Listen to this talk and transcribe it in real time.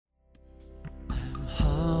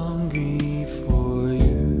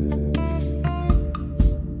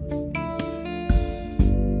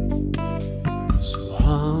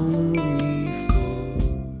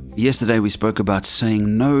Yesterday we spoke about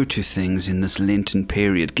saying no to things in this Lenten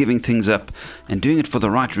period, giving things up and doing it for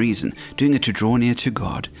the right reason, doing it to draw near to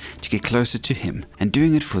God, to get closer to Him, and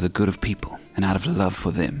doing it for the good of people and out of love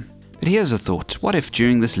for them. But here's a thought. What if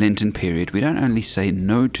during this Lenten period we don't only say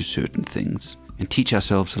no to certain things and teach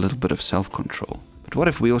ourselves a little bit of self-control, but what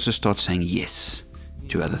if we also start saying yes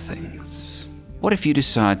to other things? What if you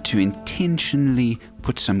decide to intentionally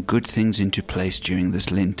put some good things into place during this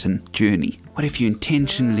Lenten journey? What if you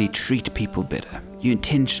intentionally treat people better? You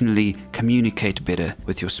intentionally communicate better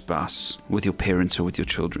with your spouse, with your parents, or with your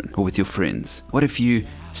children, or with your friends? What if you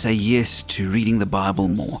say yes to reading the Bible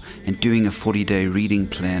more and doing a 40-day reading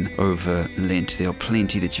plan over Lent? There are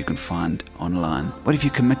plenty that you can find online. What if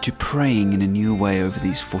you commit to praying in a new way over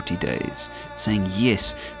these 40 days, saying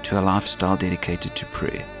yes to a lifestyle dedicated to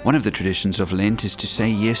prayer? One of the traditions of Lent is to say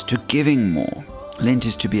yes to giving more. Lent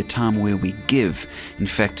is to be a time where we give. In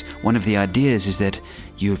fact, one of the ideas is that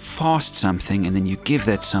you fast something and then you give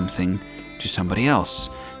that something to somebody else.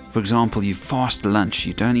 For example, you fast lunch,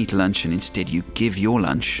 you don't eat lunch, and instead you give your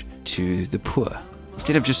lunch to the poor.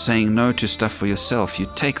 Instead of just saying no to stuff for yourself, you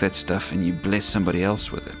take that stuff and you bless somebody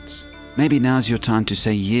else with it. Maybe now's your time to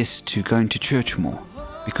say yes to going to church more,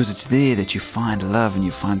 because it's there that you find love and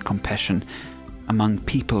you find compassion among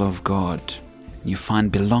people of God. You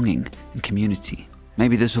find belonging and community.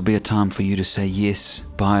 Maybe this will be a time for you to say yes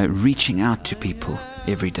by reaching out to people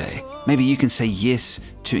every day. Maybe you can say yes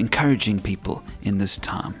to encouraging people in this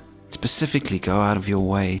time. Specifically, go out of your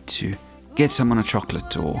way to get someone a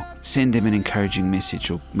chocolate or send them an encouraging message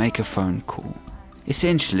or make a phone call.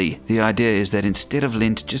 Essentially, the idea is that instead of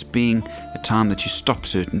Lent just being a time that you stop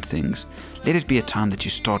certain things, let it be a time that you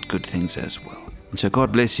start good things as well. And so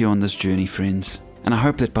God bless you on this journey, friends. And I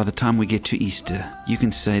hope that by the time we get to Easter, you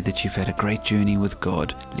can say that you've had a great journey with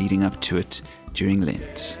God leading up to it during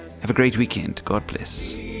Lent. Have a great weekend. God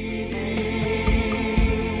bless.